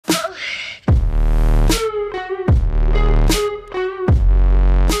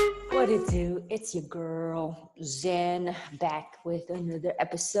It's your girl, Zen, back with another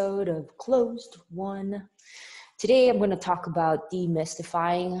episode of ClosedWon. Today, I'm going to talk about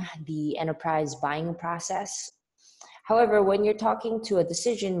demystifying the enterprise buying process. However, when you're talking to a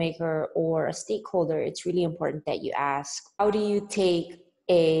decision maker or a stakeholder, it's really important that you ask, how do you take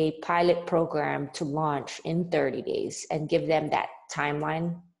a pilot program to launch in 30 days and give them that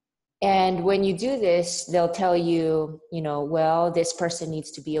timeline? And when you do this, they'll tell you, well, this person needs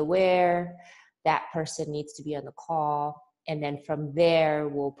to be aware, that person needs to be on the call. And then from there,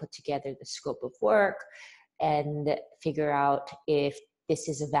 we'll put together the scope of work and figure out if this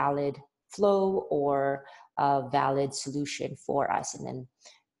is a valid flow or a valid solution for us. And then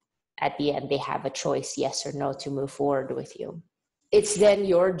at the end, they have a choice, yes or no, to move forward with you. It's then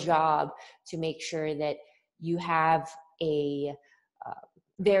your job to make sure that you have a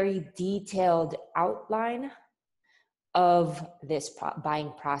very detailed outline of this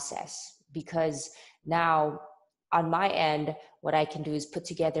buying process, because now on my end, what I can do is put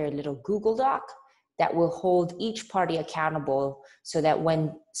together a little Google Doc that will hold each party accountable so that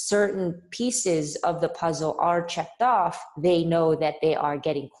when certain pieces of the puzzle are checked off, they know that they are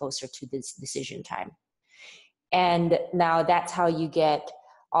getting closer to this decision time. And now that's how you get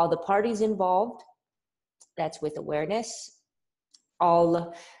all the parties involved. That's with awareness.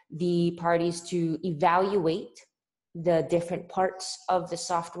 All the parties to evaluate the different parts of the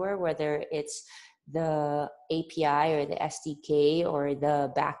software, whether it's the API or the SDK or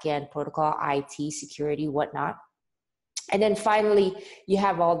the backend protocol, IT, security, whatnot. And then finally, you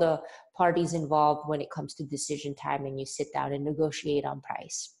have all the parties involved when it comes to decision time, and you sit down and negotiate on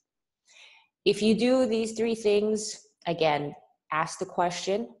price. If you do these three things, again, ask the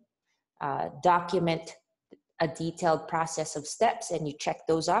question, document a detailed process of steps, and you check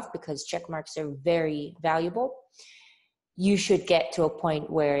those off because check marks are very valuable, you should get to a point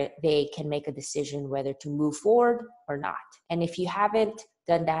where they can make a decision whether to move forward or not. And if you haven't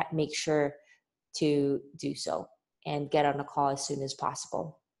done that, make sure to do so and get on a call as soon as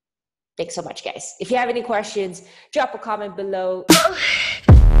possible. Thanks so much, guys. If you have any questions, drop a comment below.